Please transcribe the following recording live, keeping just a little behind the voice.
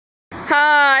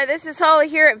Hi, this is Holly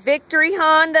here at Victory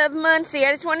Honda of Muncie.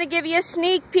 I just want to give you a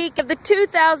sneak peek of the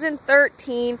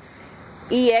 2013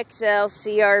 EXL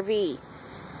CRV.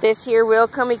 This here will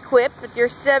come equipped with your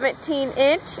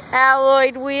 17-inch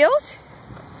alloyed wheels,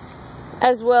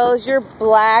 as well as your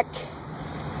black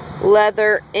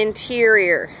leather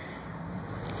interior.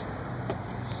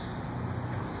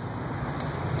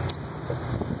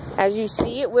 As you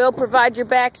see, it will provide your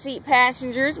backseat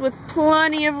passengers with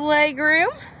plenty of leg room.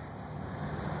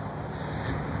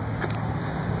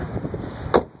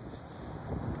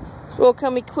 Will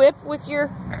come equipped with your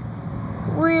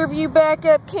rear view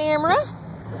backup camera.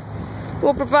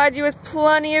 Will provide you with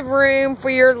plenty of room for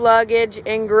your luggage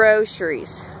and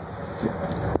groceries.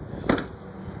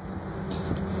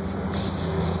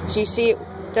 As you see, it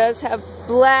does have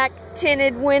black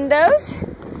tinted windows.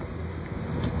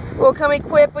 Will come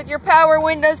equipped with your power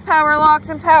windows, power locks,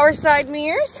 and power side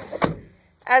mirrors,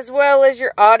 as well as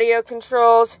your audio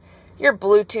controls, your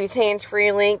Bluetooth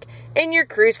hands-free link, and your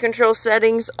cruise control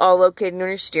settings, all located on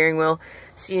your steering wheel,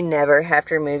 so you never have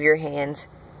to remove your hands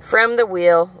from the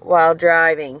wheel while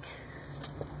driving.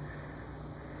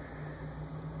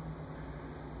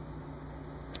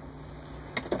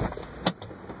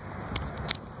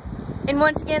 And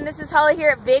once again, this is Holly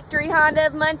here at Victory Honda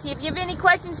of Muncie. If you have any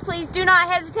questions, please do not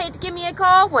hesitate to give me a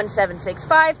call,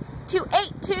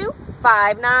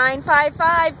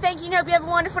 1-765-282-5955. Thank you and hope you have a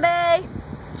wonderful day.